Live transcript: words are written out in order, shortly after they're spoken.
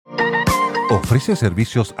¿Ofrece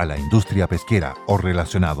servicios a la industria pesquera o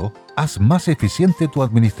relacionado? Haz más eficiente tu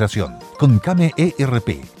administración. Con Came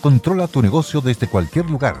ERP, controla tu negocio desde cualquier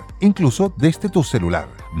lugar, incluso desde tu celular.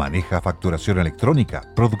 Maneja facturación electrónica,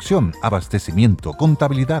 producción, abastecimiento,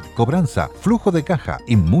 contabilidad, cobranza, flujo de caja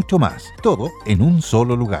y mucho más. Todo en un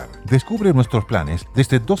solo lugar. Descubre nuestros planes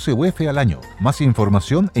desde 12 UF al año. Más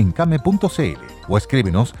información en came.cl o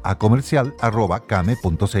escríbenos a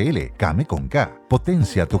comercial@came.cl. Came con K.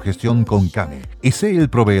 Potencia tu gestión con Came y sé el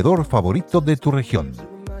proveedor favorito de tu región.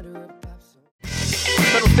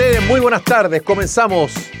 Están ustedes, muy buenas tardes.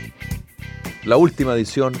 Comenzamos la última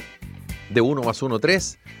edición de 1 más 1,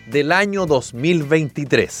 3 del año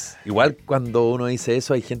 2023. Igual cuando uno dice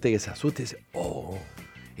eso hay gente que se asusta y dice,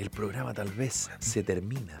 el programa tal vez se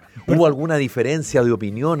termina. ¿Hubo alguna diferencia de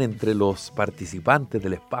opinión entre los participantes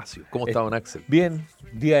del espacio? ¿Cómo está, don Axel? Bien,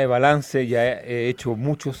 día de balance, ya he hecho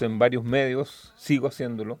muchos en varios medios, sigo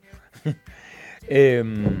haciéndolo.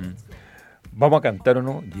 ¿Vamos a cantar o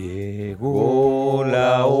no? Llegó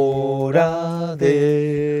la hora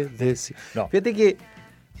de decir... No. Fíjate que...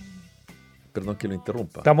 Perdón que lo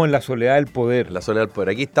interrumpa. Estamos en la soledad del poder. La soledad del poder.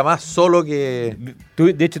 Aquí está más solo que...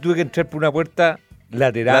 De hecho, tuve que entrar por una puerta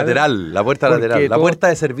lateral. La puerta lateral. La puerta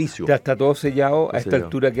de servicio. Ya está todo sellado. Todo a esta sellado.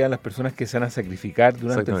 altura quedan las personas que se van a sacrificar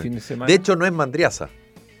durante el fin de semana. De hecho, no es Mandriaza.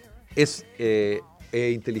 Es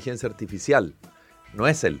inteligencia artificial. No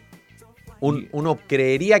es él. Uno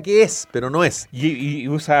creería que es, pero no es. Y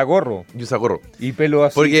usa gorro. Y pelo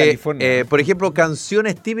azul. Porque, California. por ejemplo,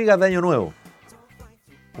 canciones típicas de Año Nuevo.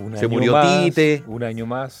 Se murió Tite. Un año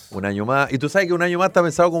más. Y tú sabes que un año más está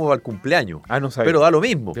pensado como para el cumpleaños. No sabía. Pero da lo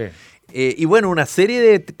mismo. Sí. Y bueno, una serie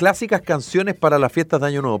de clásicas canciones para las fiestas de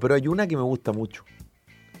Año Nuevo. Pero hay una que me gusta mucho.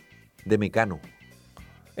 De Mecano.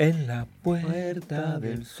 En la puerta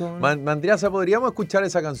del sol. Mandriaza, ¿podríamos escuchar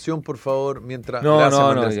esa canción, por favor? Mientras. No,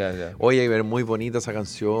 Gracias, ya. Oye, es muy bonita esa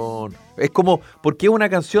canción. Es como, porque es una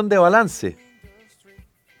canción de balance.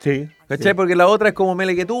 Sí. ¿Cachai? Sí. Porque la otra es como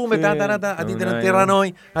mele que tú, me Sí. a ti te lo entierran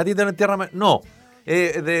hoy, a ti te lo entierran. No,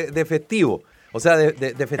 de festivo. O sea,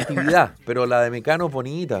 de festividad. Pero la de Mecano es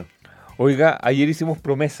bonita. Oiga, ayer hicimos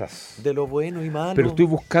promesas. De lo bueno y malo. Pero estoy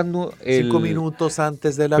buscando 5 minutos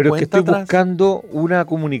antes de la Pero cuenta es que estoy atrás. buscando una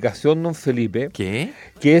comunicación, don Felipe. ¿Qué?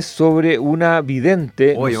 Que es sobre una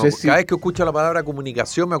vidente. Oye, no sé cada vez que escucho la palabra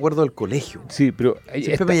comunicación me acuerdo del colegio. Sí, pero...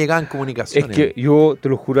 Siempre me llegaban comunicaciones. Es que yo, te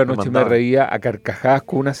lo juro, anoche me mandaban. reía a carcajadas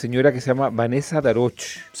con una señora que se llama Vanessa Daroch.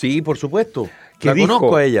 Sí, por supuesto. Que La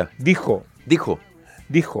conozco a ella. Dijo, Dijo.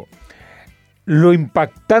 lo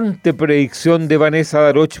impactante predicción de Vanessa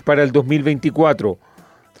Daroch para el 2024.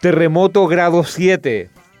 Terremoto grado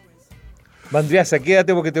 7. Mandriaza,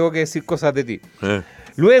 quédate porque tengo que decir cosas de ti.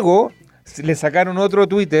 Luego le sacaron otro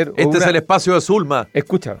Twitter. Este es el espacio de Zulma.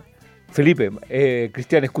 Escucha, Felipe,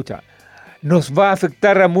 Cristian, escucha. Nos va a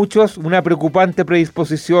afectar a muchos una preocupante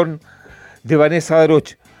predisposición de Vanessa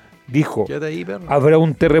Daroch. Dijo, Quédate ahí, perro. habrá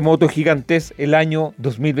un terremoto gigantesco el año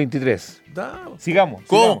 2023. Sigamos.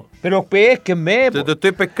 ¿Cómo? Sigamos. Pero pesquenme. Te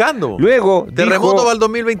estoy pescando. Luego Terremoto dijo, para el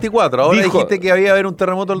 2024. Ahora dijiste que había haber un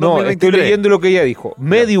terremoto el no, 2023. estoy leyendo lo que ella dijo.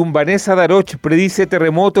 Medium Vanessa Daroch predice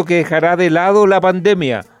terremoto que dejará de lado la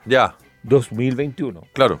pandemia. Ya, 2021.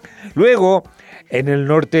 claro. Luego, en el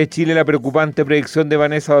norte de Chile, la preocupante predicción de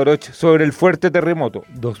Vanessa Daroch sobre el fuerte terremoto,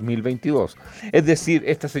 2022. Es decir,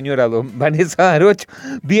 esta señora, Vanessa Daroch,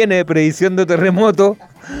 viene prediciendo terremoto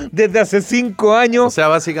desde hace 5 años. O sea,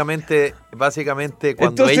 básicamente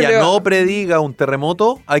cuando Entonces ella no prediga un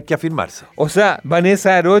terremoto, hay que afirmarse. O sea,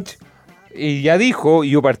 Vanessa Daroch ya dijo, y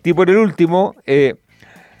yo partí por el último,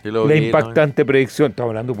 la impactante predicción. Estamos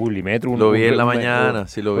hablando de Publimetro. Lo vi en la mañana,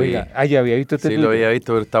 sí lo vi. Oiga, ya había visto este Sí, Twitter. lo había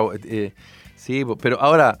visto, pero estaba... sí, pero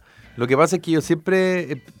ahora, lo que pasa es que yo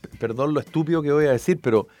siempre, perdón lo estúpido que voy a decir,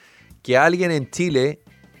 pero que alguien en Chile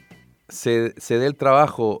se dé el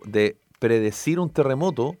trabajo de predecir un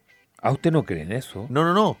terremoto... ¿A usted no cree en eso?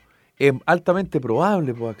 No. Es altamente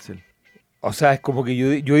probable, pues, Axel. O sea, es como que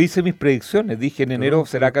yo hice mis predicciones. Dije, en enero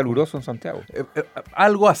será caluroso en Santiago.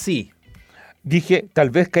 Algo así. Dije,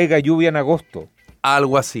 tal vez caiga lluvia en agosto.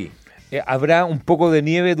 Algo así. Habrá un poco de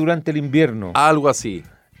nieve durante el invierno. Algo así.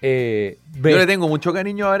 Yo le tengo mucho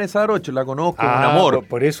cariño a Vanessa Daroch, la conozco, es un amor.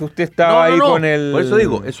 Por eso usted estaba ahí con el... Por eso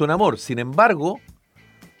digo, es un amor. Sin embargo,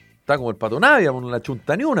 está como el Pato Navia, con la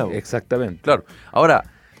chunta ni una. Exactamente. Claro. Ahora,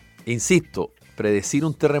 insisto, predecir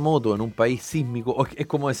un terremoto en un país sísmico es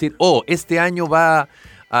como decir, este año va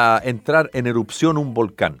a entrar en erupción un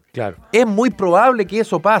volcán. Claro. Es muy probable que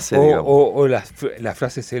eso pase, digamos. O la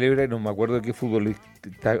frase célebre, no me acuerdo de qué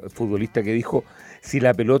futbolista que dijo, si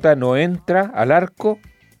la pelota no entra al arco...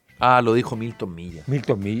 Lo dijo Milton Milla.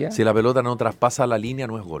 ¿Milton Milla? Si la pelota no traspasa la línea,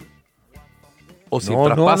 no es gol. o si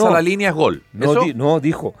traspasa la línea es gol. No,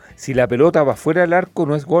 dijo, si la pelota va fuera del arco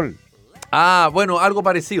no es gol. Ah, bueno, algo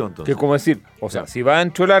parecido entonces. Que es como decir, o sea, si va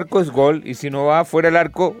dentro del arco es gol y si no va fuera del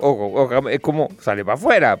arco, es como sale para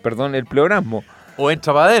afuera, perdón el pleonasmo. O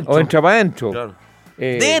entra para adentro. Claro.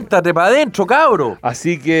 Déntate para adentro, cabro.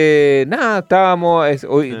 Así que, nada,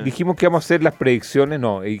 dijimos que íbamos a hacer las predicciones,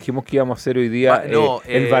 dijimos que íbamos a hacer hoy día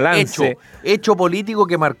el balance. Hecho político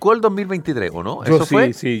que marcó el 2023, ¿o no? ¿Eso fue?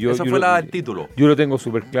 Eso fue el título. Yo lo tengo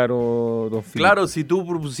súper claro, don Felipe. Claro, si tú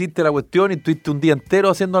propusiste la cuestión y estuviste un día entero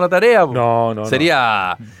haciendo la tarea. No.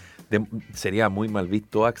 Sería muy mal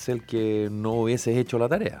visto, Axel, que no hubieses hecho la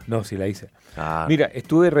tarea. No, sí la hice. Mira,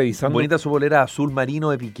 estuve revisando. Bonita su bolera azul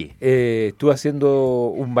marino de Piqué. Estuve haciendo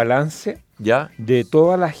un balance de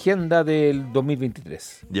toda la agenda del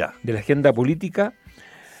 2023. De la agenda política,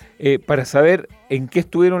 para saber en qué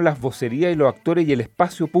estuvieron las vocerías y los actores y el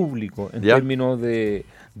espacio público en términos de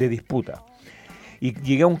disputa. Y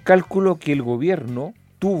llegué a un cálculo que el gobierno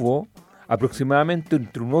tuvo aproximadamente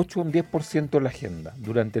entre un 8 y un 10% en la agenda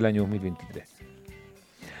durante el año 2023.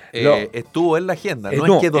 Estuvo en la agenda,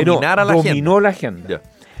 no es que dominara la agenda. Dominó la agenda.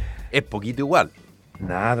 Es poquito igual.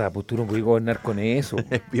 Nada, pues tú no puedes gobernar con eso.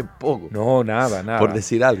 Es bien poco. No, nada. Por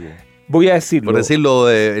decir algo. Voy a decirlo. Por decirlo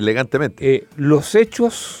elegantemente. Los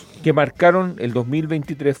hechos que marcaron el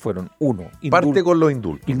 2023 fueron, uno, parte con los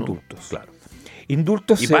indultos. Indultos. ¿No? Claro.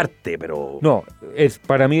 Indultos. Pero... No, es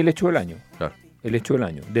para mí el hecho del año. Claro. El hecho del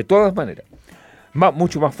año. De todas maneras.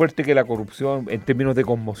 Mucho más fuerte que la corrupción en términos de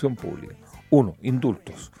conmoción pública. Uno,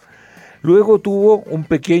 indultos. Luego tuvo un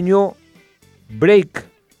pequeño break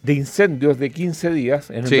de incendios de 15 días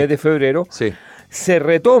en el mes de febrero. Sí. Se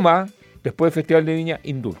retoma, después del Festival de Viña,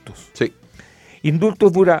 indultos. Sí.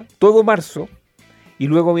 Indultos dura todo marzo y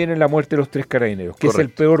luego viene la muerte de los 3 carabineros, que Correcto. es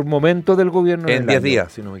el peor momento del gobierno. En 10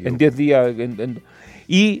 días, si no me equivoco. En 10 días.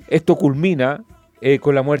 Y esto culmina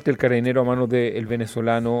con la muerte del carabinero a manos del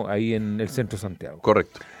venezolano ahí en el centro de Santiago.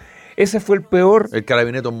 Correcto. Ese fue el peor... El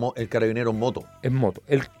carabinero en moto. En moto.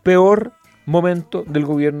 El peor momento del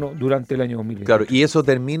gobierno durante el año 2020. Claro, y eso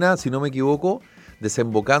termina, si no me equivoco,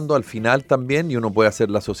 desembocando al final también, y uno puede hacer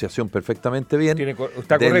la asociación perfectamente bien,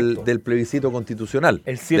 está del plebiscito constitucional,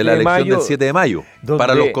 de la elección del 7 de mayo,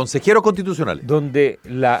 para los consejeros constitucionales. Donde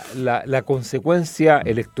la consecuencia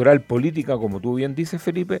electoral política, como tú bien dices,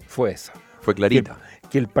 Felipe, fue esa. Fue clarita.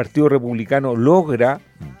 Que el Partido Republicano logra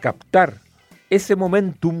captar ese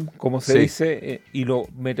momentum, como se dice, y lo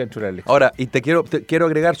mete dentro de la elección. Ahora, y te quiero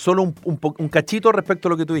agregar solo un cachito respecto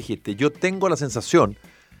a lo que tú dijiste. Yo tengo la sensación,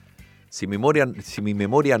 si mi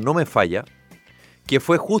memoria no me falla, que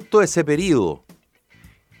fue justo ese periodo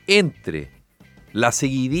entre la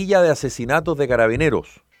seguidilla de asesinatos de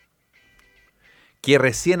carabineros, que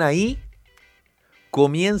recién ahí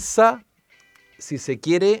comienza, si se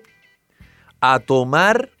quiere, a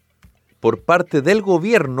tomar por parte del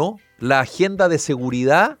gobierno la agenda de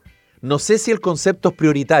seguridad. No sé si el concepto es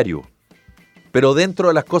prioritario, pero dentro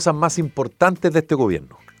de las cosas más importantes de este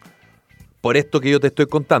gobierno. Por esto que yo te estoy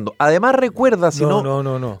contando. Además, recuerda,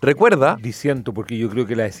 No. Recuerda. Disiento, porque yo creo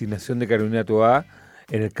que la designación de Carolina Toá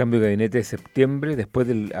en el cambio de gabinete de septiembre, después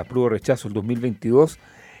del apruebo rechazo del 2022,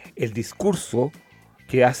 el discurso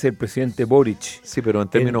que hace el presidente Boric. Sí, pero en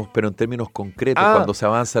términos concretos, cuando se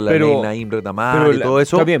avanza la ley Naim Retamar y todo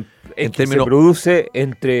eso. Está bien, se produce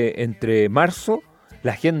entre marzo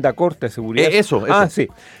la agenda corta de seguridad. Eso. Sí.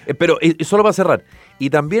 Pero solo para cerrar. Y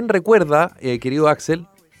también recuerda, querido Axel,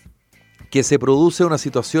 que se produce una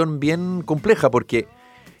situación bien compleja, porque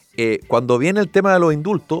cuando viene el tema de los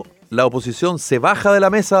indultos, la oposición se baja de la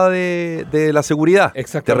mesa de la seguridad.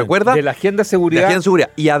 Exactamente. ¿Te recuerdas? De la agenda de seguridad.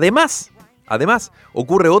 Y además,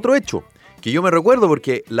 ocurre otro hecho, que yo me recuerdo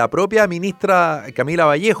porque la propia ministra Camila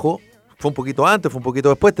Vallejo, fue un poquito antes, fue un poquito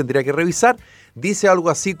después, tendría que revisar, dice algo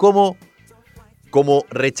así como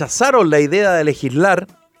rechazaron la idea de legislar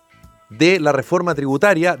de la reforma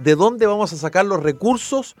tributaria, ¿de dónde vamos a sacar los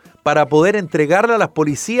recursos para poder entregarle a las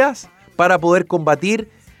policías para poder combatir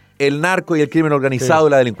el narco y el crimen organizado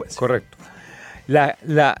y la delincuencia? Correcto.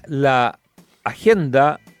 La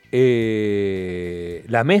agenda,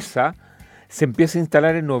 la mesa, se empieza a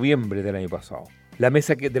instalar en noviembre del año pasado. La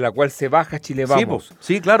mesa de la cual se baja Chile Vamos.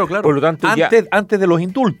 Sí, claro. Por lo tanto, antes de los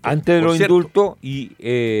indultos. Antes de los indultos, y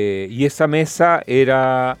esa mesa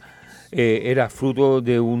era fruto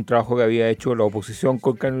de un trabajo que había hecho la oposición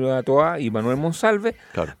con Carolina Toá y Manuel Monsalve,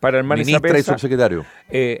 para armar ministra esa mesa. y subsecretario.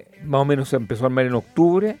 Más o menos se empezó a armar en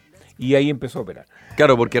octubre y ahí empezó a operar.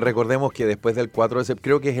 Claro, porque recordemos que después del 4 de septiembre,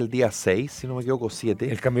 creo que es el día 6, si no me equivoco,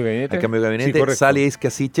 7. El cambio de gabinete. El cambio de gabinete, Sí, correcto. sale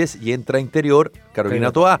Iscasiches y entra a Interior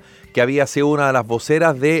Carolina Toá, que había sido una de las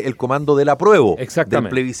voceras del comando del apruebo, del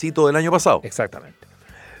plebiscito del año pasado. Exactamente.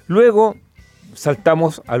 Luego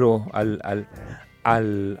saltamos a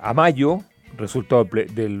mayo,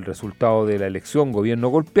 del resultado de la elección, gobierno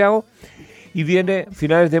golpeado, y viene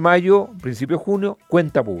finales de mayo, principio de junio,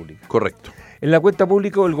 cuenta pública. Correcto. En la cuenta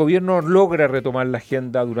pública el gobierno logra retomar la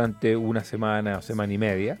agenda durante una semana o semana y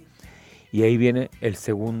media, y ahí viene el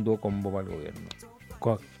segundo combo para el gobierno,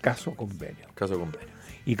 caso convenio. Caso convenio.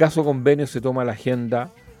 Y caso convenio se toma la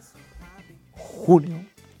agenda julio.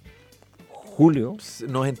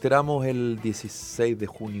 Nos enteramos el 16 de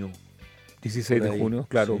junio. 16 de junio,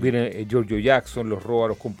 claro. Sí. Viene Giorgio Jackson, los robos a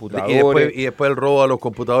los computadores. Y después el robo a los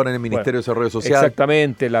computadores en el Ministerio de Desarrollo Social.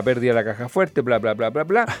 Exactamente, la pérdida de la caja fuerte, bla, bla, bla, bla,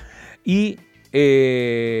 bla. Y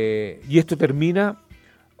esto termina,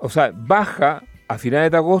 o sea, baja a finales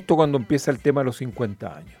de agosto cuando empieza el tema de los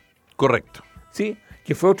 50 años. Correcto. Sí,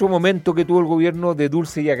 que fue otro momento que tuvo el gobierno de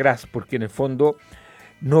dulce y agraz, porque en el fondo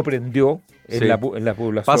no prendió en la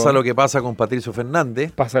población. Pasa lo que pasa con Patricio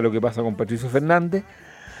Fernández.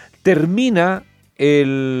 Termina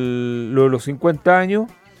lo de los 50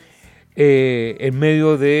 años en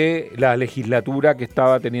medio de la legislatura que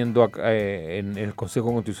estaba teniendo en el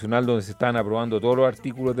Consejo Constitucional, donde se estaban aprobando todos los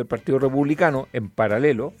artículos del Partido Republicano en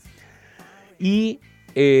paralelo. Y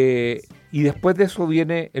después de eso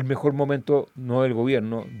viene el mejor momento, no del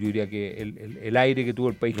gobierno, yo diría que el aire que tuvo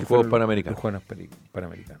el país. Los Juegos Panamericanos.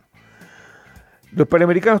 Los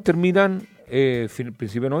Panamericanos terminan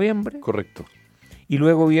principio de noviembre. Correcto. Y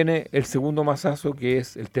luego viene el segundo mazazo, que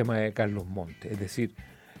es el tema de Carlos Montes. Es decir,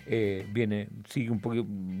 sigue un poquito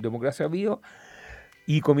democracia viva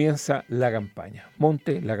y comienza la campaña.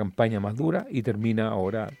 Montes, la campaña más dura, y termina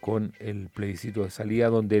ahora con el plebiscito de salida,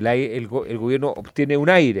 donde el gobierno obtiene un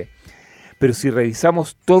aire. Pero si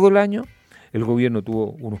revisamos todo el año, el gobierno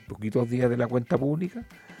tuvo unos poquitos días de la cuenta pública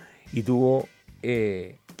y tuvo...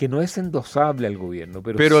 que no es endosable al gobierno.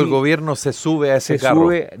 Pero sí, el gobierno se sube a ese carro.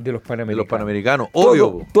 Se sube de los Panamericanos.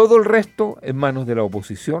 Obvio. Todo el resto en manos de la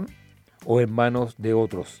oposición o en manos de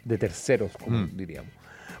otros, de terceros, como diríamos.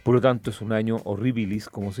 Por lo tanto, es un año horribilis,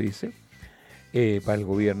 como se dice, para el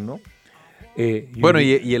gobierno.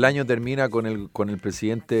 Y el año termina con el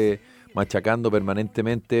presidente machacando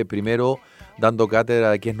permanentemente, primero dando cátedra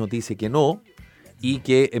de qué es noticia y qué no, y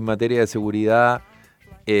que en materia de seguridad...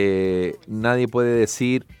 nadie puede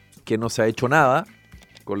decir que no se ha hecho nada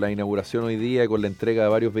con la inauguración hoy día y con la entrega de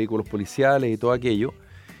varios vehículos policiales y todo aquello,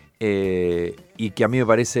 y que a mí me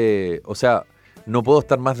parece, o sea, no puedo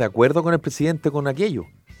estar más de acuerdo con el presidente con aquello.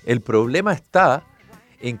 El problema está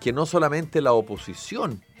en que no solamente la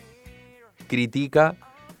oposición critica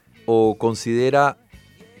o considera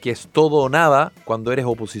que es todo o nada cuando eres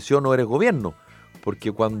oposición o eres gobierno,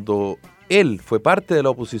 porque cuando él fue parte de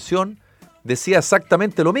la oposición decía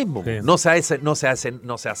exactamente lo mismo. Sí. No se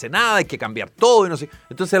hace nada, hay que cambiar todo y no sé.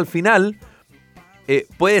 Entonces al final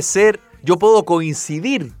puede ser, yo puedo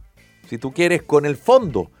coincidir, si tú quieres, con el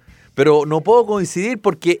fondo, pero no puedo coincidir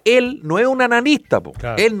porque él no es un ananista,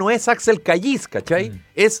 claro. Él no es Axel Callis, ¿cachai?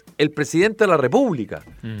 Es el presidente de la República.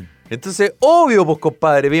 Entonces, obvio, pues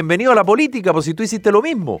compadre, bienvenido a la política, pues si tú hiciste lo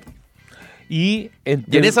mismo. Y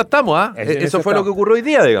en esa estamos, ¿ah? Eso fue lo que ocurrió hoy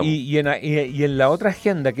día, digamos. Y en la otra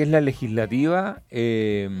agenda, que es la legislativa,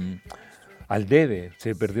 al debe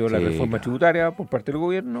se perdió la reforma tributaria por parte del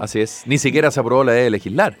gobierno. Así es. Ni siquiera se aprobó la idea de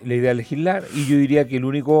legislar. La idea de legislar, y yo diría que el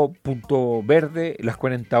único punto verde, las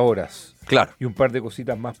 40 horas. Claro. Y un par de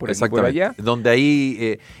cositas más por aquí y por allá. Donde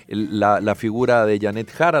ahí la figura de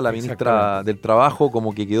Janet Jara, la ministra del Trabajo,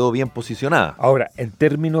 como que quedó bien posicionada. Ahora, en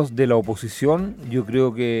términos de la oposición, yo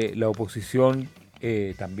creo que la oposición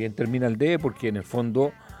también termina al debe, porque en el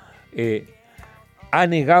fondo ha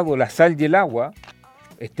negado la sal y el agua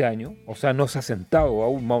este año. O sea, no se ha sentado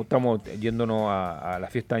aún. Estamos yéndonos a la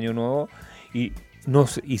fiesta de Año Nuevo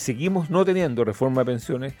y seguimos no teniendo reforma de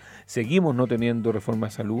pensiones, seguimos no teniendo reforma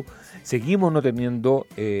de salud, seguimos no teniendo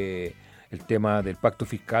el tema del pacto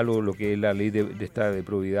fiscal o lo que es la ley de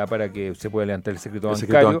probidad para que se pueda levantar el secreto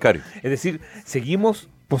bancario. Es decir, seguimos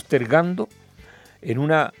postergando en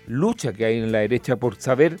una lucha que hay en la derecha por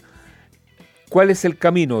saber cuál es el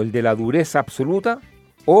camino, el de la dureza absoluta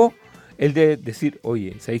o el de decir,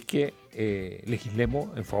 oye, ¿sabéis qué?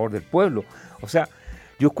 Legislemos en favor del pueblo. O sea,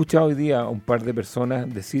 yo he escuchado hoy día a un par de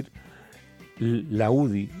personas decir la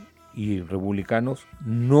UDI y republicanos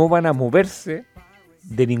no van a moverse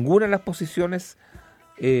de ninguna de las posiciones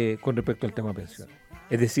con respecto al tema pensiones.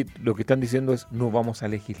 Es decir, lo que están diciendo es no vamos a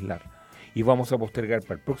legislar. y vamos a postergar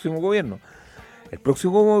para el próximo gobierno. El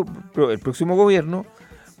próximo gobierno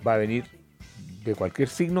va a venir de cualquier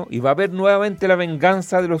signo y va a haber nuevamente la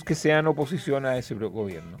venganza de los que sean oposición a ese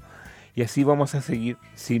gobierno. Y así vamos a seguir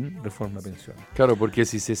sin reforma pensiones. Claro, porque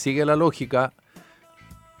si se sigue la lógica,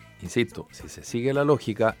 insisto, si se sigue la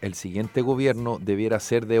lógica, el siguiente gobierno debiera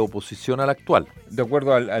ser de oposición al actual. De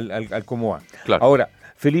acuerdo al cómo va. Claro. Ahora,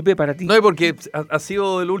 Felipe, para ti... No, porque ha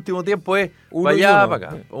sido el último tiempo uno para y allá, uno. para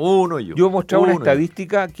acá. Uno y uno. Yo he mostrado una Uno y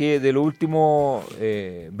estadística que de los últimos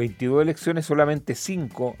 22 elecciones, solamente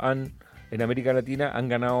 5 en América Latina han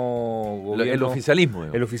ganado gobierno. El oficialismo.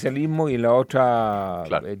 Digamos. El oficialismo, y en la otra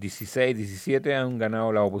Claro. 16, 17 han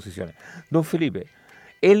ganado las oposiciones. Don Felipe,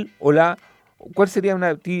 ¿cuál serían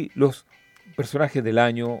para ti los personajes del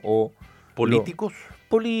año o... ¿Políticos?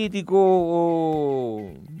 Políticos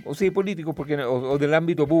políticos o del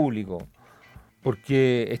ámbito público,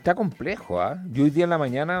 porque está complejo. Yo hoy día en la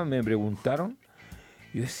mañana me preguntaron,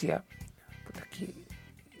 yo decía,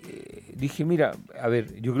 dije, mira, a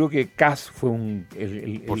ver, yo creo que Kass fue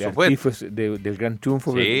el artífice del gran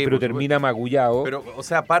triunfo, Sí, pero termina magullado. Pero, o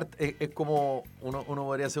sea, aparte, es como uno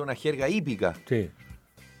podría hacer una jerga hípica. Sí.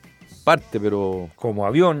 Parte, pero... Como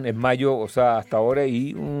avión en mayo, o sea, hasta ahora,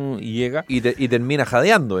 y llega. Y termina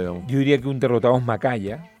jadeando, digamos. Yo diría que un derrotado es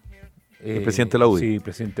Macaya. El presidente de la UDI. Sí,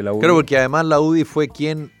 presidente de la UDI. Claro, porque además la UDI fue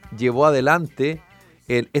quien llevó adelante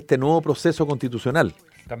este nuevo proceso constitucional.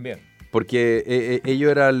 También. Porque ello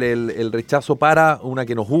era el rechazo para una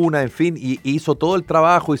que nos una, en fin, y hizo todo el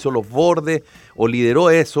trabajo, hizo los bordes, o lideró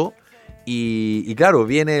eso. Y claro,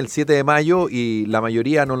 viene el 7 de mayo y la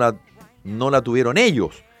mayoría no la tuvieron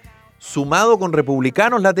ellos. Sumado con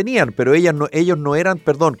republicanos la tenían, pero ellos no eran,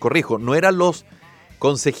 no eran los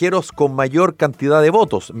consejeros con mayor cantidad de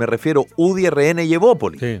votos. Me refiero UDI, RN y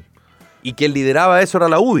Evópolis. Sí. Y quien lideraba eso era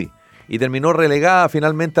la UDI. Y terminó relegada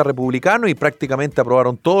finalmente a republicanos y prácticamente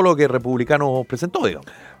aprobaron todo lo que republicanos presentó, digamos.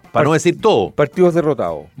 Para no decir todo. Partidos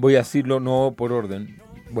derrotados. Voy a decirlo no por orden.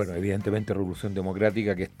 Bueno, evidentemente Revolución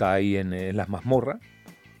Democrática, que está ahí en las mazmorras.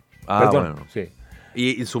 Bueno. Sí.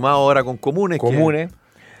 Y sumado ahora con Comunes.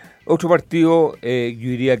 Otro partido, yo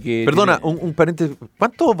diría que... Perdona, un paréntesis.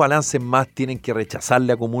 ¿Cuántos balances más tienen que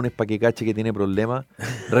rechazarle a Comunes para que cache que tiene problemas?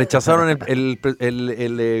 Rechazaron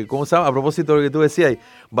el ¿cómo se llama? A propósito de lo que tú decías,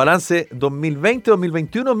 balance 2020,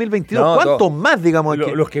 2021, 2022. No, ¿Cuántos más, digamos?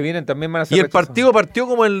 Los que vienen también van a ser Y el rechazados. partido partió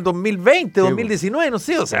como el 2020, Sí, 2019, no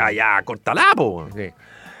sé. O sea, ya, cortalapo. Sí.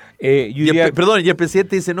 Y el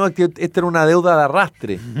presidente dice, no, esta era una deuda de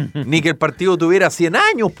arrastre. Ni que el partido tuviera 100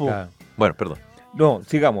 años, po. Claro. Bueno, perdón. No,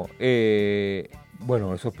 sigamos.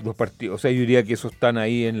 Bueno, esos dos partidos, o sea, yo diría que esos están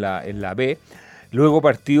ahí en la B. Luego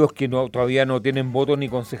partidos que todavía no tienen votos ni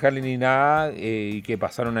concejales ni nada, y que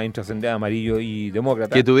pasaron a intrascender, Amarillo y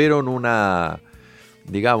Demócrata. Que tuvieron una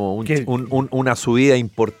subida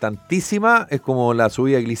importantísima, es como la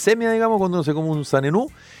subida de glicemia, digamos, cuando uno se come un sanenú,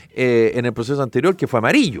 en el proceso anterior, que fue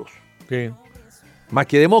Amarillos. Sí. Más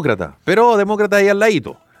que Demócrata, pero Demócrata ahí al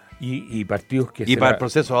ladito. Y partidos que... Y para el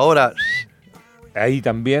proceso ahora... Ahí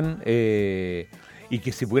también, y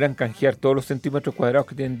que si pudieran canjear todos los centímetros cuadrados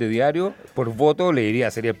que tienen de diario por voto, le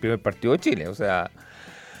diría sería el primer partido de Chile. O sea,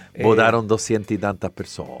 votaron 200 y tantas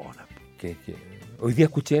personas. Hoy día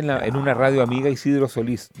escuché en una radio amiga Isidro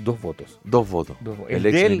Solís, 2 votos. 2 votos. El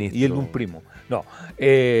de él y el de un primo. No.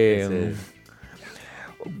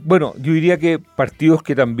 Bueno, yo diría que partidos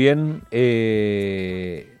que también...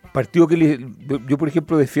 yo, por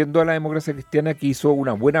ejemplo, defiendo a la democracia cristiana, que hizo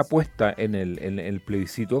una buena apuesta en el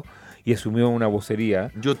plebiscito y asumió una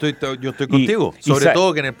vocería. Yo estoy contigo. Sobre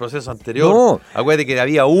todo que en el proceso anterior, acuérdate que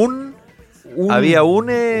había un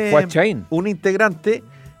integrante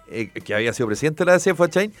que había sido presidente de la DC, fue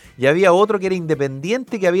Chain, y había otro que era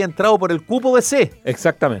independiente que había entrado por el cupo DC.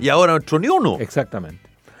 Exactamente. Y ahora no entró ni uno.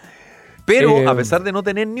 Exactamente. Pero a pesar de no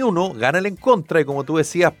tener ni uno, gana el en contra y, como tú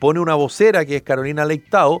decías, pone una vocera que es Carolina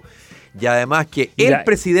Leitao, y además que el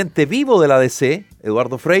presidente vivo de la DC,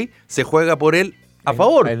 Eduardo Frei, se juega por él a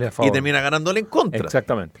favor y termina ganándole en contra.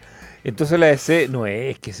 Exactamente. Entonces la DC no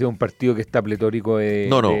es que sea un partido que está pletórico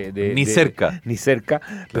ni cerca. Ni cerca,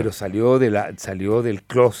 claro. Pero salió del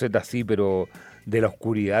closet así, pero de la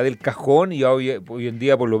oscuridad del cajón, y hoy en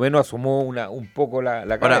día por lo menos asomó un poco la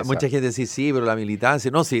cabeza. Ahora, mucha gente dice, sí, pero la militancia...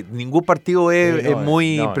 No, sí, ningún partido es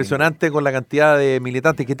muy impresionante con la cantidad de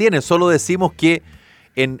militantes que tiene. Solo decimos que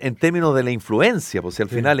en términos de la influencia, pues si al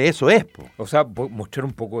final eso es. Pues. O sea, mostrar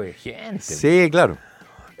un poco de gente. Sí, claro.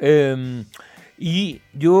 Y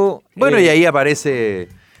yo... Bueno, y ahí aparece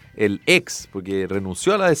el ex, porque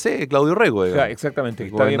renunció a la DC, Claudio Rego. Exactamente, que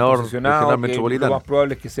está bien posicionado, que lo más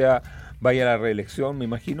probable es que vaya a la reelección, me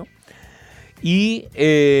imagino. Y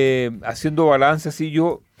haciendo balance así,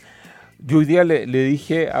 yo hoy día le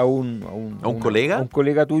dije a un colega? A un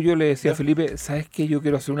colega tuyo, le decía, Felipe, ¿sabes qué? Yo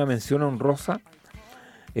quiero hacer una mención honrosa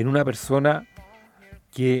en una persona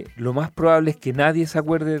que lo más probable es que nadie se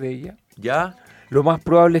acuerde de ella. ¿Ya? Lo más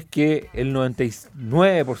probable es que el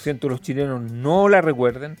 99% de los chilenos no la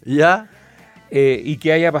recuerden. ¿Ya? Y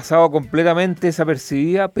que haya pasado completamente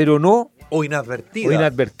desapercibida, pero no... O inadvertida. O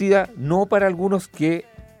inadvertida, no para algunos que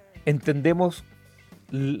entendemos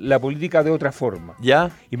la política de otra forma.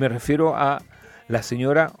 ¿Ya? Y me refiero a la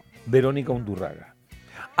señora Verónica Undurraga.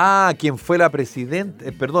 Ah, quien fue la presidenta,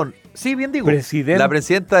 sí, bien digo, la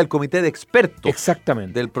presidenta del comité de expertos.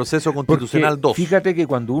 Exactamente. Del proceso constitucional Porque 2. Fíjate que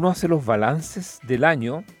cuando uno hace los balances del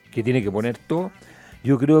año, que tiene que poner todo,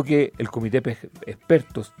 yo creo que el comité de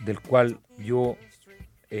expertos, del cual yo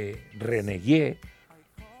renegué,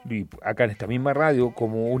 y acá en esta misma radio,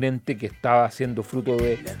 como un ente que estaba haciendo fruto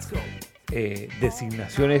de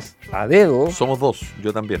designaciones a dedo. Somos dos,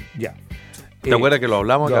 yo también. Ya. ¿Te acuerdas que lo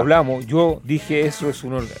hablamos acá? Lo hablamos. Yo dije eso es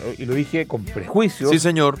y lo dije con prejuicios. Sí,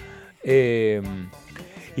 señor.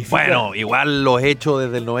 Bueno, igual los hechos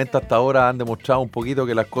desde el 90 hasta ahora han demostrado un poquito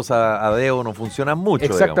que las cosas a dedo no funcionan mucho.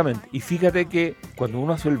 Exactamente. Digamos. Y fíjate que cuando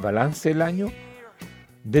uno hace el balance del año,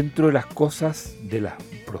 dentro de las cosas, de los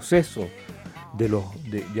procesos,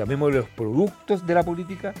 llamémosle los productos de la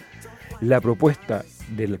política, la propuesta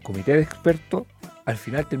del comité de expertos al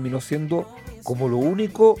final terminó siendo como lo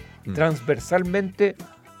único transversalmente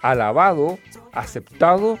alabado,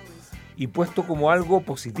 aceptado y puesto como algo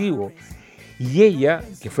positivo. Y ella,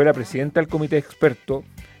 que fue la presidenta del comité de expertos,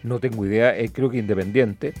 no tengo idea, creo que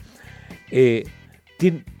independiente,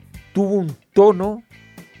 tuvo un tono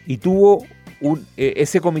y tuvo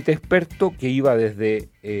ese comité experto que iba desde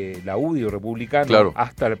la UDI republicano, claro,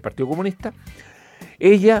 hasta el Partido Comunista.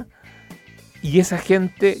 Ella y esa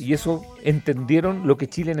gente, y eso entendieron lo que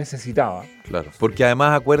Chile necesitaba. Claro, porque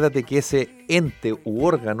además acuérdate que ese ente u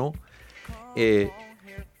órgano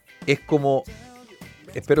es como,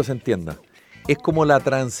 espero se entienda, es como la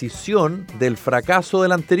transición del fracaso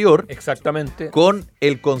del anterior. Exactamente. Con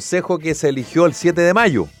el consejo que se eligió el 7 de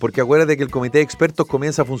mayo, porque acuérdate que el comité de expertos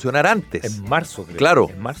comienza a funcionar antes. En marzo, creo. Claro.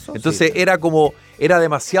 En marzo. Entonces sí. Era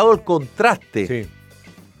demasiado el contraste, sí,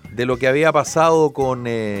 de lo que había pasado con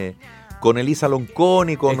Elisa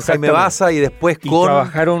Loncón y con Jaime Baza y después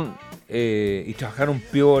trabajaron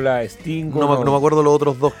piola, Stingo. No me acuerdo los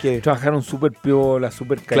otros dos que... Trabajaron súper piola,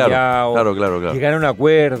 súper callados. Claro. Llegaron a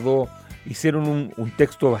acuerdo. Hicieron un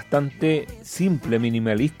texto bastante simple,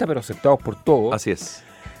 minimalista, pero aceptado por todos. Así es.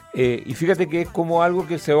 Y fíjate que es como algo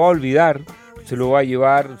que se va a olvidar, se lo va a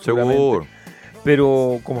llevar. Seguro.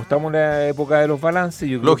 Pero como estamos en la época de los balances,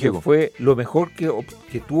 yo creo que fue lo mejor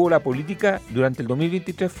que tuvo la política durante el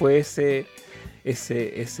 2023 fue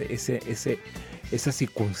esa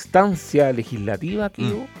circunstancia legislativa que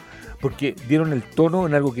hubo, porque dieron el tono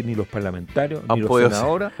en algo que ni los parlamentarios, ni los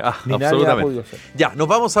senadores, ni nadie ha podido hacer. Ya, nos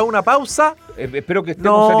vamos a una pausa. Espero que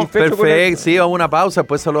estemos satisfechos. Perfecto, sí, vamos a una pausa,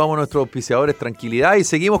 después saludamos a nuestros auspiciadores, tranquilidad, y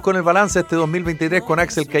seguimos con el balance de este 2023 con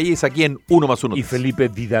Axel Callis aquí en 1+1. Y Felipe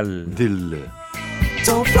Vidal.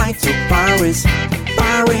 Don't fly to Paris,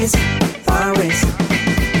 Paris, Paris.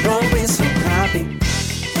 Always so happy.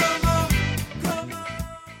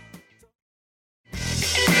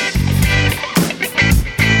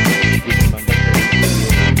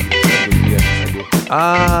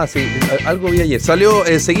 Ah, sí, algo vi ayer. Salió,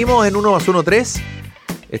 seguimos en 1+1-3.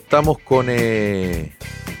 Estamos con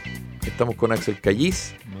Axel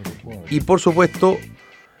Callis. Y por supuesto,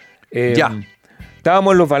 ya.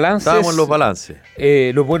 Estábamos en los balances.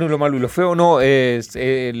 Lo bueno, lo malo y lo feo. No,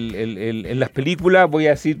 en las películas, voy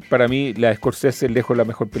a decir, para mí, la de Scorsese lejos la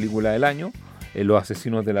mejor película del año. Los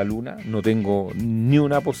Asesinos de la Luna. No tengo ni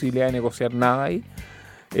una posibilidad de negociar nada ahí.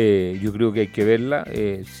 Yo creo que hay que verla.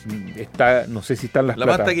 No sé si están las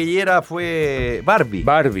plata. La más taquillera fue Barbie.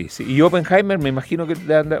 Barbie, sí. Y Oppenheimer, me imagino que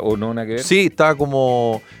anda, o no, nada que ver. Sí, está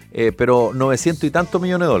como, pero 900 y tantos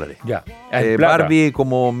millones de dólares. Ya. Barbie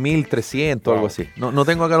como 1.300 o algo así. No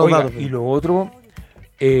tengo acá los datos. Y lo otro,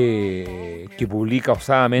 que publica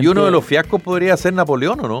osadamente. Y uno de los fiascos podría ser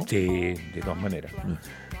Napoleón, ¿o no? Sí, de todas maneras.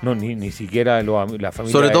 No, ni siquiera la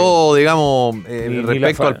familia. Sobre todo, digamos,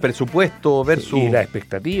 respecto al presupuesto versus... Y la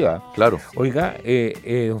expectativa. Claro. Oiga,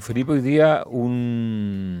 don Felipe, hoy día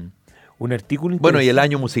un artículo... Bueno, y el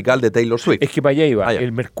año musical de Taylor Swift. Es que para allá iba.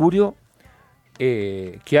 El Mercurio,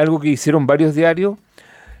 que es algo que hicieron varios diarios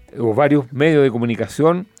o varios medios de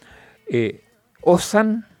comunicación,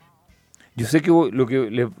 osan Yo sé que lo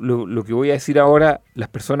que voy a decir ahora, las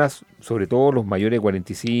personas, sobre todo los mayores de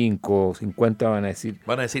 45, 50, van a decir...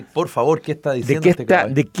 Van a decir, por favor, ¿qué está diciendo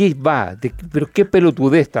 ¿De qué va? ¿Pero qué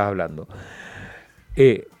pelotudez estás hablando?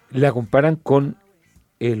 La comparan con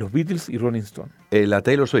los Beatles y Rolling Stone. La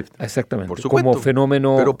Taylor Swift. Exactamente. Por supuesto. Como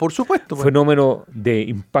fenómeno... Pero por supuesto. Pues. Fenómeno de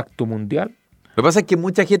impacto mundial. Lo que pasa es que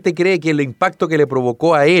mucha gente cree que el impacto que le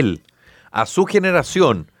provocó a él, a su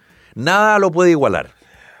generación, nada lo puede igualar.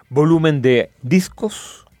 Volumen de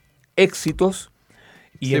discos, éxitos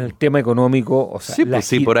y Sí. en el tema económico, o sea, Sí, la pues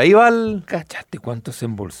sí, gira- por ahí va el... ¿Cachaste cuánto se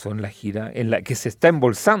embolsó en la gira? Que se está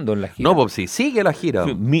embolsando en la gira. No, pues sí, sigue la gira.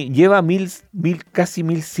 Lleva casi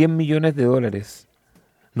 1.100 millones de dólares.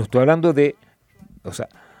 No estoy hablando de... O sea,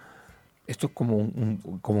 esto es como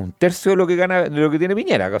un tercio de lo que gana, de lo que tiene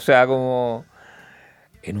Piñera. O sea, como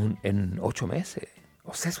en 8 meses.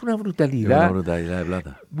 O sea, es una brutalidad. Una brutalidad de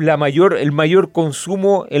plata. El mayor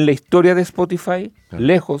consumo en la historia de Spotify, Claro.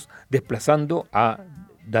 lejos, desplazando a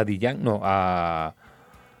Daddy Yankee,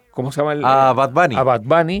 ¿cómo se llama? A Bad Bunny. A Bad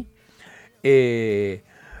Bunny.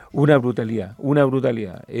 Una brutalidad.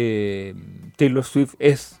 Taylor Swift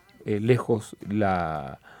es lejos,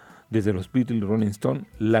 desde los Beatles y Rolling Stone,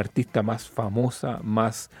 la artista más famosa,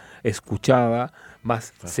 más escuchada,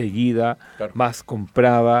 más seguida, Claro. más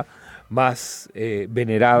comprada, más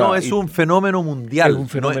venerada. No, es un fenómeno mundial. Es un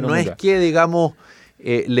fenómeno no mundial. es que, digamos,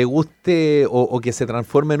 le guste o que se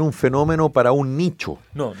transforme en un fenómeno para un nicho.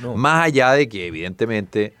 No. Más allá de que,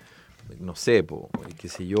 evidentemente, no sé, qué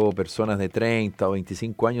sé yo, personas de 30 o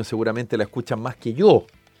 25 años seguramente la escuchan más que yo.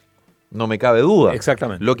 No me cabe duda.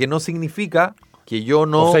 Exactamente. Lo que no significa que yo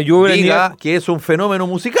no O sea, yo diga venía- que es un fenómeno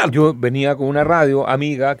musical. Yo venía con una radio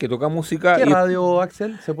amiga que toca música. ¿Qué y radio,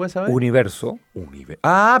 Axel? ¿Se puede saber? Universo.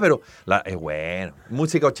 Pero es bueno.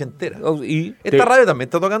 Música ochentera. Y Esta radio también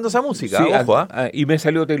está tocando esa música, sí, ojo, y me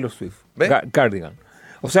salió Taylor Swift. ¿Ves? Cardigan.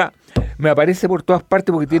 O sea, me aparece por todas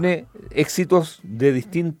partes porque tiene éxitos de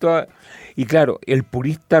distintos... Y claro, el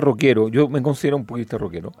purista rockero, yo me considero un purista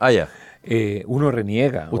rockero, ya. uno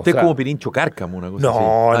reniega. Usted o sea, es como Pirincho Cárcamo, una cosa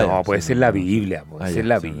No, así. no, puede ser la Biblia. Puede ser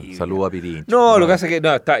la sí, Biblia. Saludo a Pirincho. No, lo que pasa es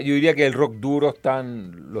que yo diría que el rock duro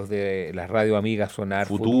están los de las radio amigas Sonar,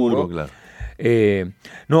 Futuro, claro.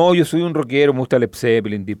 No, yo soy un rockero, me gusta Led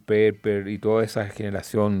Zeppelin, Deep Purple y toda esa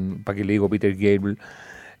generación, ¿para qué le digo Peter Gabriel?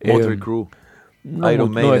 Motley Crue. No, Iron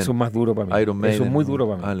no, Maiden. eso es más duro para mí. Iron Maiden. Eso es muy duro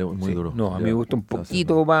para mí. Muy duro. No, a mí Ya. me gusta un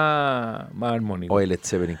poquito más armónico. Oye, Led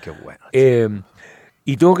Zeppelin, qué bueno.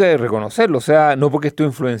 Y tengo que reconocerlo, o sea, no porque estoy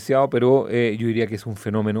influenciado, pero yo diría que es un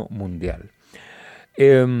fenómeno mundial.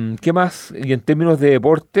 ¿Qué más? Y en términos de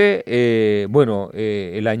deporte,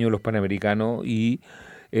 el año de los Panamericanos y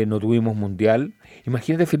no tuvimos mundial.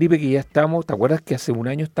 Imagínate, Felipe, que ya estamos, ¿te acuerdas que hace un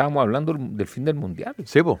año estábamos hablando del fin del mundial?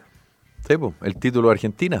 Sí, po. El título de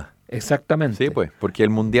Argentina. Exactamente. Sí, pues, porque el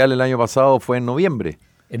mundial el año pasado fue en noviembre.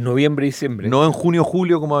 En noviembre y diciembre. No en junio,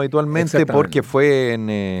 julio como habitualmente, Exactamente. porque fue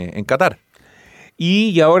en Qatar.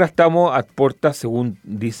 Y ahora estamos a puertas, según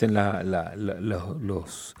dicen las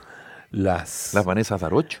Las Vanessa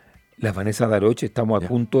Daroch. Las Vanessa Daroche, estamos a Ya.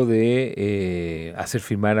 punto de hacer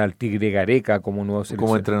firmar al Tigre Gareca como nuevo Como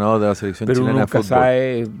seleccionador. entrenador de la selección Pero uno chilena de nunca fútbol.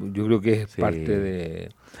 sabe, yo creo que es Sí. parte de...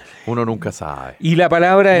 Uno nunca sabe. Y la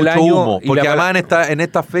palabra del Mucho año... humo, y porque la además en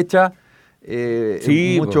esta fecha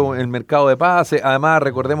Sí, mucho po. el mercado de pases. Además,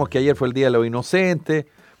 recordemos que ayer fue el Día de los Inocentes.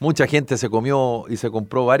 Mucha gente se comió y se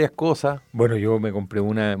compró varias cosas. Bueno, yo me compré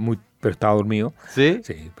una, pero estaba dormido. ¿Sí?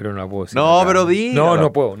 Sí, pero no la puedo decir. No, acá. pero dígala.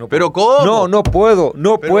 No puedo. ¿Pero cómo? No puedo.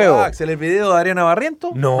 Pero, Axel, ¿el video de Adriana Barriento?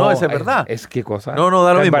 No, esa es verdad. ¿Es qué cosa? No, da lo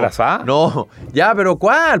 ¿Está mismo. embarazada? No, ya, pero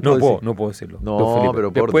 ¿cuál? No Pues, puedo decirlo. No, Don Felipe.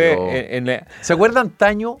 pero por Después, Dios. ¿Se acuerdan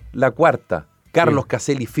antaño la cuarta? Carlos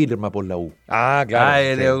Caselli firma por la U. Ah,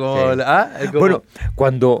 claro. Como- Bueno,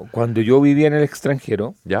 cuando yo vivía en el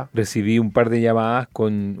extranjero, Ya. recibí un par de llamadas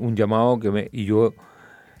con un llamado y yo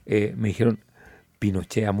me dijeron,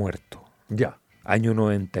 Pinochet ha muerto. Ya. Año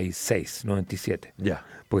 96, 97. Ya.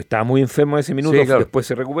 Porque estaba muy enfermo en ese minuto, Sí, claro. después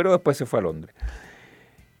se recuperó, después se fue a Londres.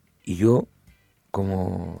 Y yo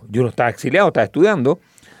no estaba exiliado, estaba estudiando,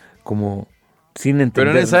 como sin entender.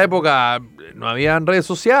 Pero en esa época no habían redes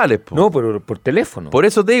sociales. Po. No, pero por teléfono. Por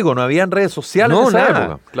eso te digo, no habían redes sociales No, en esa nada.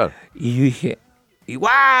 época. Claro. Y yo dije, y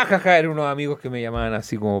guajaja, eran unos amigos que me llamaban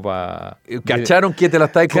así como para... ¿Cacharon que te la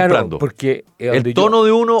estáis Claro, comprando? porque El tono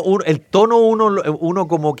de uno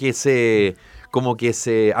como que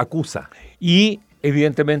se acusa. Y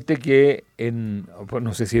evidentemente que, pues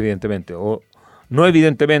no sé si evidentemente, o no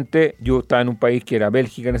evidentemente, yo estaba en un país que era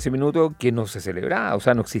Bélgica en ese minuto, que no se celebraba, o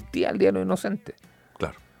sea, no existía el Día de los Inocentes.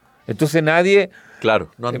 Claro. Entonces nadie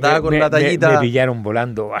Claro, no andaba con la tallita. Me pillaron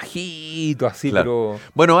volando bajito, así, Claro.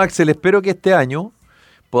 pero... Bueno, Axel, espero que este año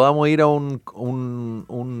podamos ir a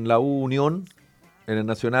un La U Unión en el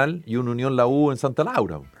Nacional y un Unión La U en Santa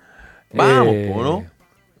Laura. Vamos, ¿no?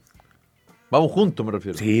 Vamos juntos, me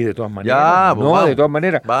refiero. Sí, de todas maneras. Ya, pues, vamos. De todas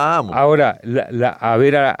maneras. Vamos. Ahora, a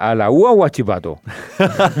ver a la U o Huachipato.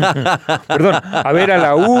 Perdón, a ver a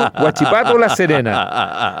la U, Huachipato o La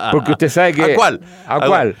Serena. Porque usted sabe que... ¿A cuál? ¿A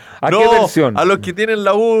cuál? ¿A no, qué versión? A los que tienen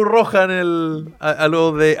la U roja en el... A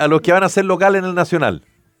los que van a ser local en el Nacional.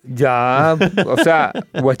 Ya, o sea,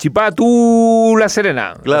 Huachipato, La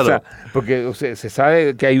Serena. Claro. O sea, porque se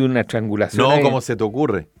sabe que hay una triangulación. No, ahí. ¿cómo se te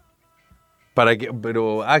ocurre?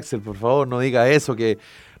 Pero Axel, por favor, no digas eso,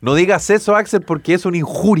 no digas eso, Axel, porque es una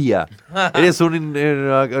injuria.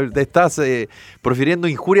 Estás profiriendo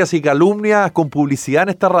injurias y calumnias con publicidad en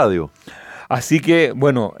esta radio. Así que,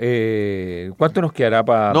 bueno, ¿cuánto nos quedará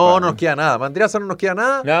para...? No nos queda nada. Mandriaza, no nos queda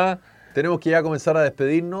nada. Nada. Tenemos que ya comenzar a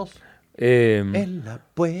despedirnos. En la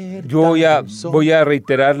puerta Yo voy a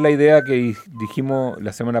reiterar la idea que dijimos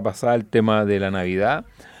la semana pasada, el tema de la Navidad.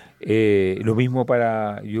 Lo mismo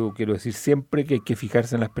yo quiero decir siempre que hay que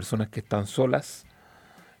fijarse en las personas que están solas,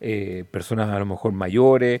 personas a lo mejor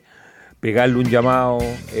mayores, pegarle un llamado,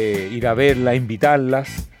 ir a verlas,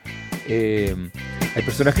 invitarlas. Hay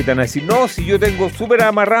personas que te van a decir, no, si yo tengo súper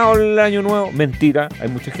amarrado el año nuevo. Mentira, hay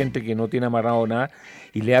mucha gente que no tiene amarrado nada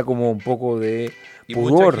y le da como un poco de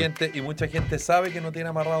pudor. Y mucha gente sabe que no tiene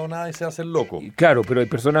amarrado nada y se hace el loco. Claro, pero hay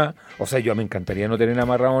personas, o sea, yo me encantaría no tener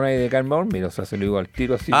amarrado nada y de calma dormir, o sea, se lo digo al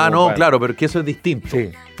tiro así. Claro, pero que eso es distinto.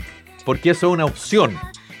 Sí. Porque eso es una opción.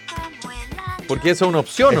 Porque eso es una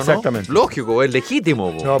opción, ¿o no? Exactamente. Lógico, es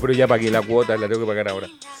legítimo. No, pero ya pagué la cuota, la tengo que pagar ahora.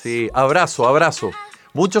 Sí, abrazo.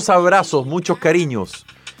 Muchos abrazos, muchos cariños.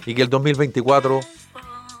 Y que el 2024...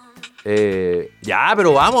 ya,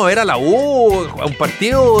 pero vamos a ver a la U, a un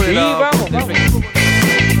partido de vamos.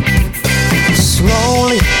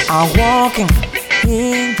 Slowly I'm walking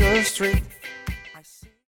in the street.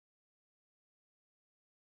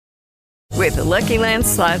 With the Lucky Land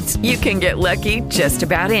Slots, you can get lucky just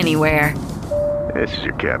about anywhere. This is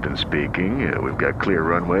your captain speaking. We've got clear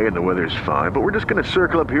runway and the weather's fine, but we're just going to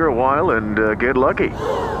circle up here a while and get lucky.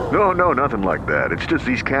 No, nothing like that. It's just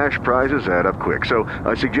these cash prizes add up quick. So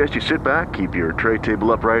I suggest you sit back, keep your tray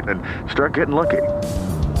table upright, and start getting lucky.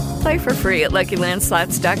 Play for free at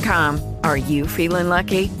LuckyLandSlots.com. Are you feeling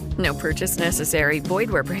lucky? No purchase necessary.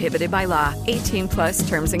 Void where prohibited by law. 18 plus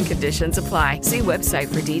terms and conditions apply. See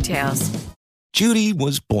website for details. Judy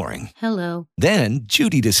was boring. Hello. Then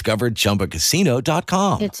Judy discovered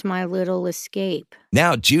ChumbaCasino.com. It's my little escape.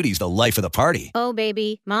 Now Judy's the life of the party. Oh,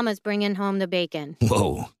 baby, mama's bringing home the bacon.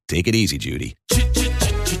 Whoa, take it easy, Judy.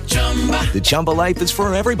 The Chumba life is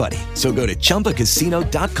for everybody. So go to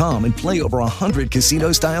ChumbaCasino.com and play over 100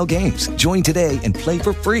 casino-style games. Join today and play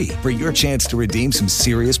for free for your chance to redeem some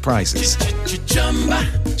serious prizes.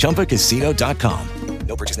 ChumbaCasino.com.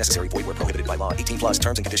 No purchase necessary. Void where prohibited by law. 18 plus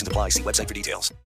terms and conditions apply. See website for details.